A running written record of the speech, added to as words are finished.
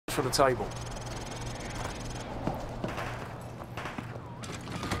for the table.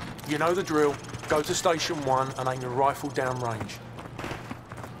 You know the drill. Go to Station 1 and aim your rifle downrange.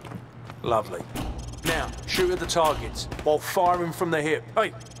 Lovely. Now, shoot at the targets while firing from the hip.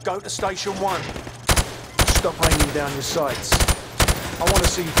 Hey, go to Station 1. Stop aiming down your sights. I want to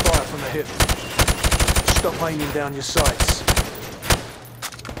see you fire from the hip. Stop aiming down your sights.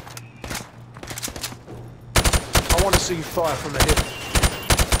 I want to see you fire from the hip.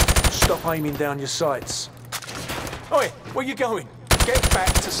 Stop aiming down your sights. Oi, where you going? Get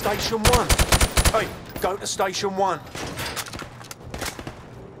back to Station 1. Hey, go to Station 1.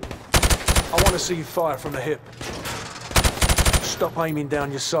 I want to see you fire from the hip. Stop aiming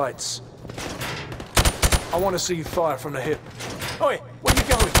down your sights. I want to see you fire from the hip. Oi, where you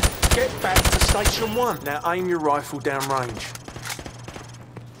going? Get back to Station 1. Now aim your rifle downrange.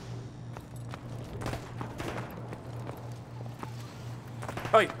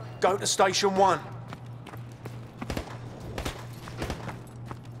 Hey, go to Station 1.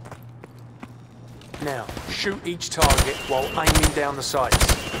 Now, shoot each target while aiming down the sights.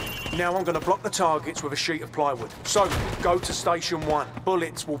 Now I'm going to block the targets with a sheet of plywood. So, go to Station 1.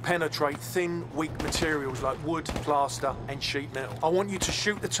 Bullets will penetrate thin, weak materials like wood, plaster and sheet metal. I want you to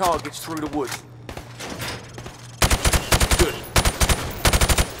shoot the targets through the wood. Good.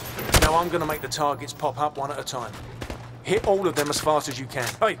 Now I'm going to make the targets pop up one at a time. Hit all of them as fast as you can.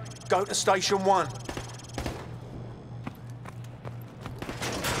 Hey, go to Station 1.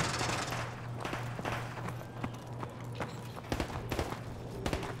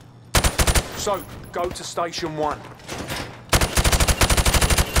 So, go to Station 1.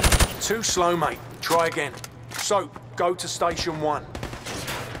 Too slow, mate. Try again. So, go to Station 1.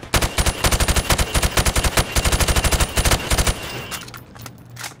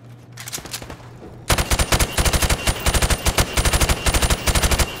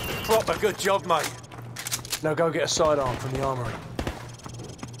 Proper good job, mate. Now go get a sidearm from the armory.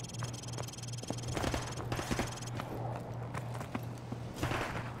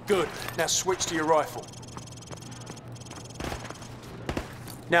 Good. Now switch to your rifle.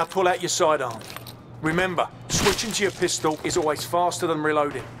 Now pull out your sidearm. Remember, switching to your pistol is always faster than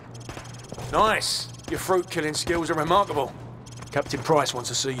reloading. Nice. Your fruit-killing skills are remarkable. Captain Price wants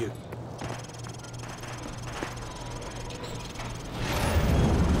to see you.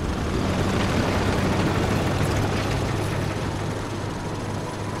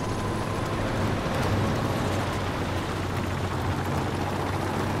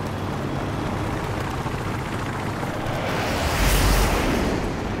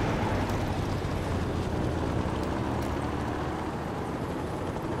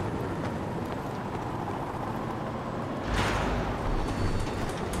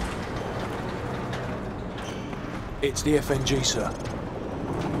 It's the FNG, sir.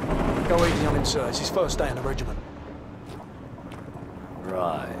 Go easy on him, sir. It's his first day in the regiment.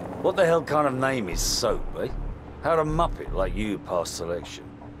 Right. What the hell kind of name is Soap, eh? How'd a muppet like you pass selection?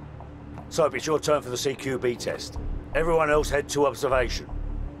 Soap, it's your turn for the CQB test. Everyone else head to observation.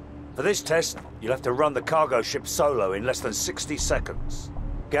 For this test, you'll have to run the cargo ship solo in less than 60 seconds.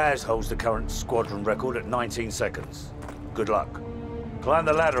 Gaz holds the current squadron record at 19 seconds. Good luck. Climb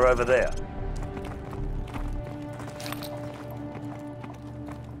the ladder over there.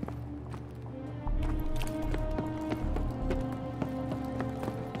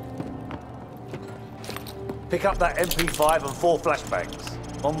 Pick up that MP5 and 4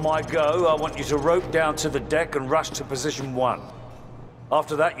 flashbangs. On my go, I want you to rope down to the deck and rush to position 1.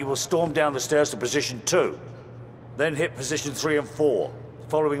 After that, you will storm down the stairs to position 2. Then hit position 3 and 4,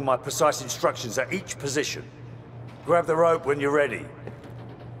 following my precise instructions at each position. Grab the rope when you're ready.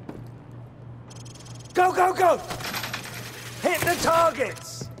 Go, go, go! Hit the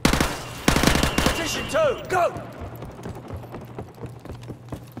targets! Position 2, go!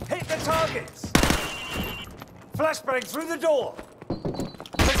 Hit the targets! Flashbang through the door!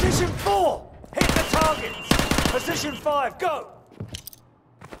 Position 4! Hit the targets! Position 5, go!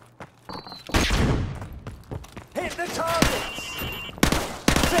 Hit the targets!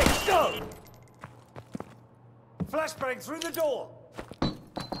 6, go! Flashbang through the door!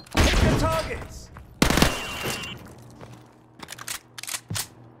 Hit the targets!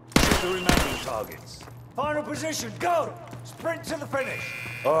 Shoot the remaining targets. Final position, go! Sprint to the finish!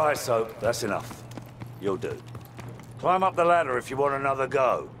 All right, Soap, that's enough. You'll do. Climb up the ladder if you want another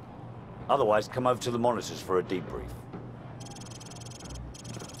go. Otherwise, come over to the monitors for a debrief.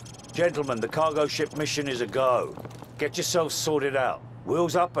 Gentlemen, the cargo ship mission is a go. Get yourselves sorted out.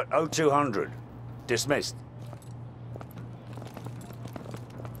 Wheels up at 0200. Dismissed.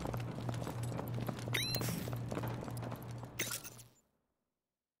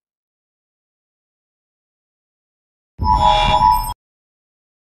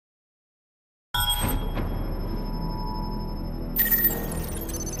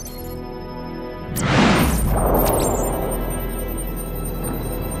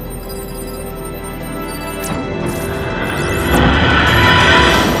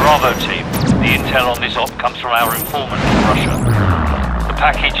 intel on this op comes from our informant in Russia. The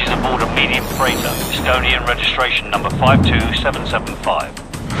package is aboard a medium freighter, Estonian registration number 52775.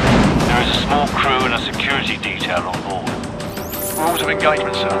 There is a small crew and a security detail on board. Rules of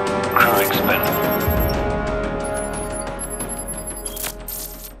engagement, sir. Crew expended.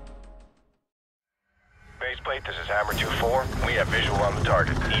 Baseplate, this is Hammer 2-4. We have visual on the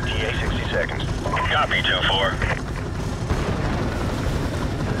target. ETA 60 seconds. Copy, 2-4.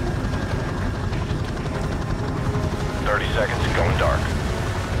 Seconds, going dark.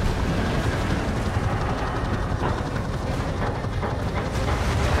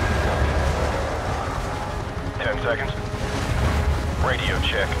 10 seconds. Radio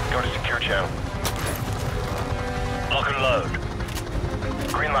check. Go to secure channel. Lock and load.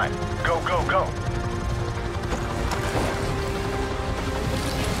 Green light. Go, go, go.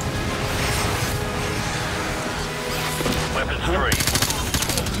 Weapons free.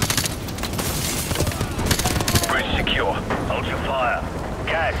 Bridge secure. Hold your fire.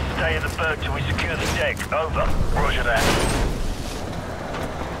 Gas, stay in the berg till we secure the deck. Over. Roger that.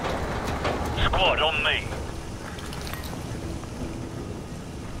 Squad, on me.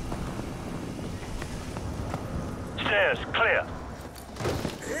 Stairs, clear.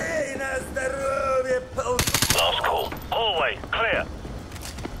 Last call. Hallway, clear.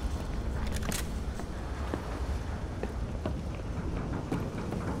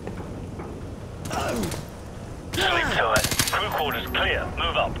 Sleep tight. Crew quarters clear.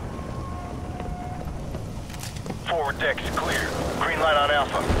 Move up. Forward deck is clear. Green light on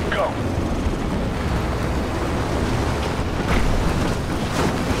Alpha. Go.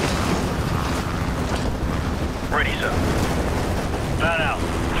 Ready, sir. Fan out.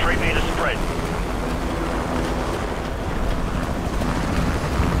 3 meter spread.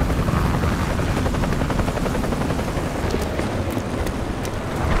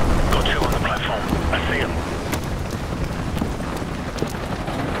 Got 2 on the platform. I see them.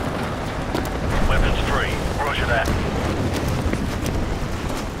 Weapons free. Roger that.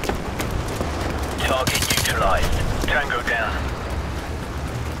 Target neutralized. Tango down.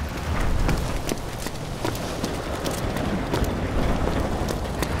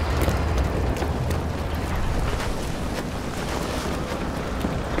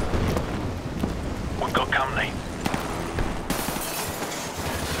 We've got company.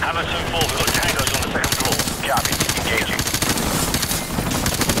 Hammer 2-4, we've got tangos on the 2nd floor. Copy. Engaging.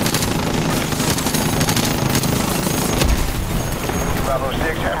 Bravo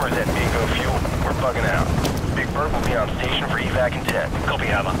 6, Hammer's at bingo fuel. We're bugging out. Big Bird will be on station for evac in 10. Copy,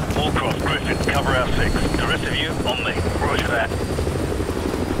 Hammer. Wallcroft, Griffin, cover our 6. The rest of you, on me. Roger that.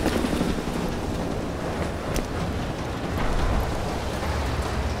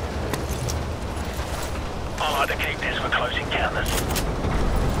 I like to keep this for close encounters.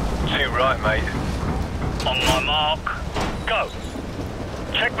 Too right, mate. On my mark, go.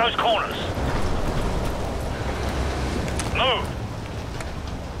 Check those corners. Move.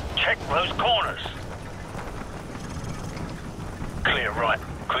 Check those corners. Clear right.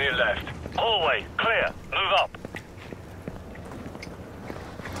 Clear left. Hallway, clear. Move up.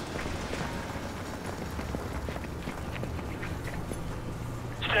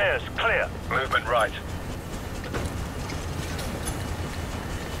 Stairs, clear. Movement right.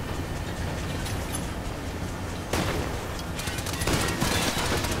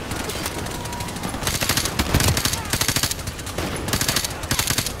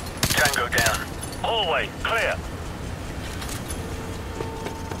 Tango down. Hallway, clear.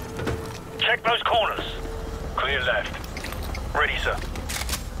 Check those corners. Clear left. Ready, sir.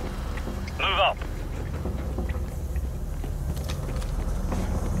 Move up.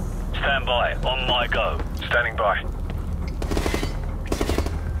 Stand by. On my go. Standing by.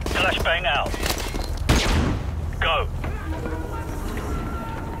 Flashbang out. Go.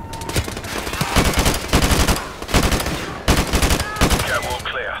 Catwalk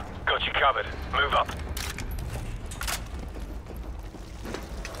clear. Got you covered. Move up.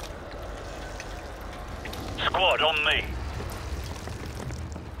 Squad, on me.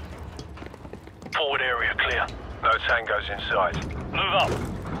 Forward area clear. No tangos inside. Move up.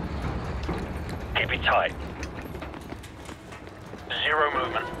 Keep it tight. 0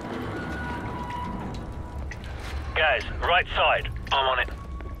 movement. Guys, right side. I'm on it.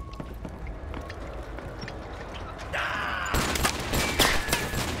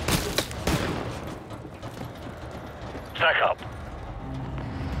 Stack up.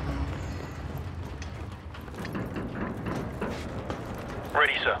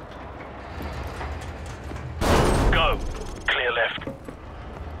 Ready, sir. Go. Clear left.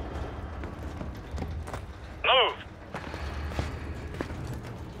 Move.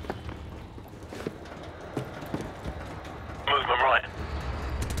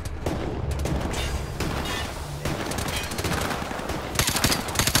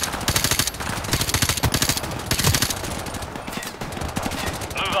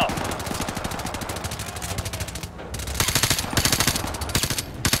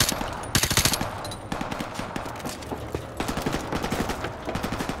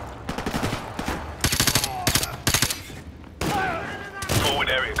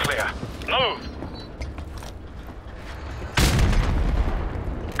 Move!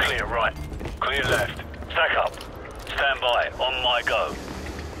 Clear right. Clear left. Stack up. Stand by. On my go.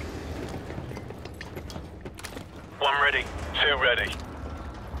 One ready. Two ready.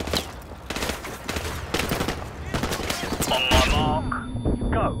 On my mark.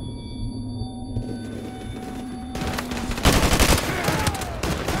 Go.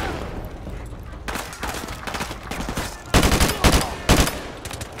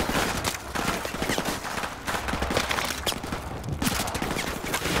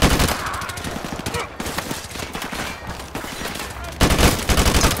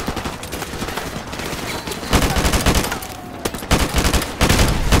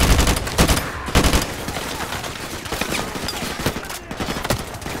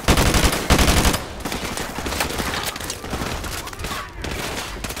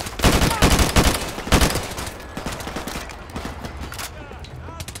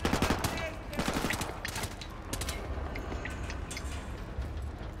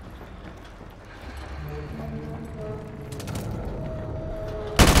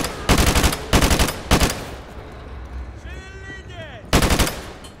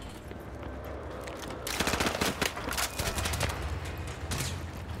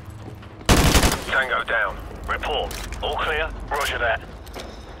 Tango down. Report. All clear? Roger that.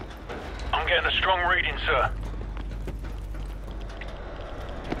 I'm getting a strong reading, sir.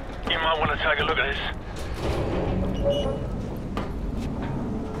 You might want to take a look at this.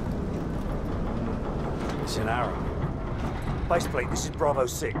 It's an arrow. Base plate, this is Bravo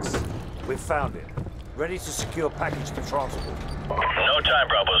 6. We've found it. Ready to secure package for transport. No time,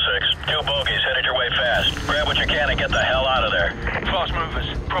 Bravo 6. Two bogies headed your way fast. Grab what you can and get the hell out of there. Fast movers.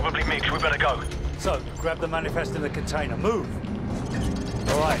 Probably mixed. We better go. So, grab the manifest in the container. Move!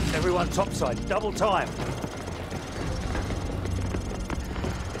 All right, everyone topside. Double time.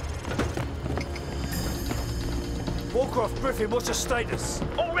 Warcraft, Griffin, what's your status?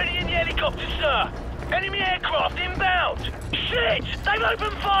 Already in the helicopter, sir. Enemy aircraft inbound. Shit! They've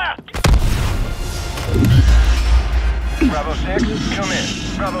opened fire! Bravo 6, come in.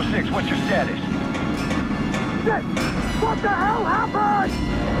 Bravo 6, what's your status? Shit! What the hell happened?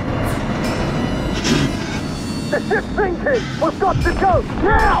 The ship's sinking! We've got to go!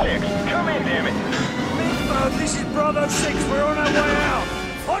 Now! 6, come in, damn it! Minbo, this is Bravo 6. We're on our way out.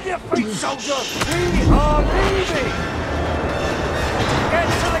 On your feet, soldier! We are leaving! Get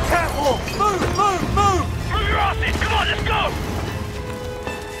to the catwalk! Move, move, move! Move your asses! Come on, let's go!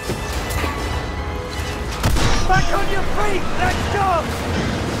 Back on your feet! Let's go!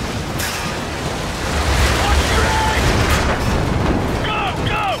 Watch your head! Go,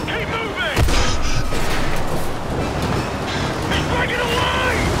 go! Keep moving! He's breaking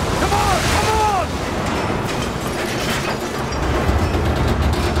away! Come on, come on!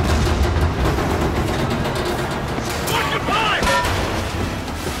 Watch the pipe!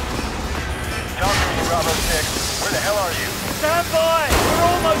 Talk to me, Bravo 6. Where the hell are you? Stand by! We're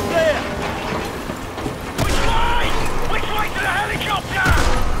almost there! Which way? Which way to the helicopter?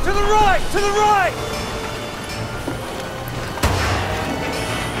 To the right! To the right!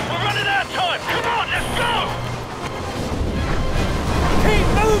 We're running out of time! Come on, let's go! Keep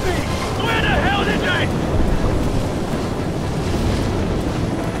moving! Where the hell is it?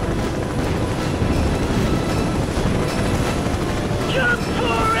 Jump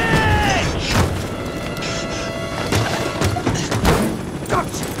for it!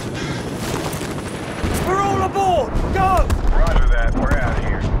 Gotcha! We're all aboard! Go! Roger that. We're out of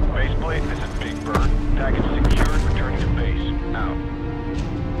here. Base plate, this is Big Bird. Package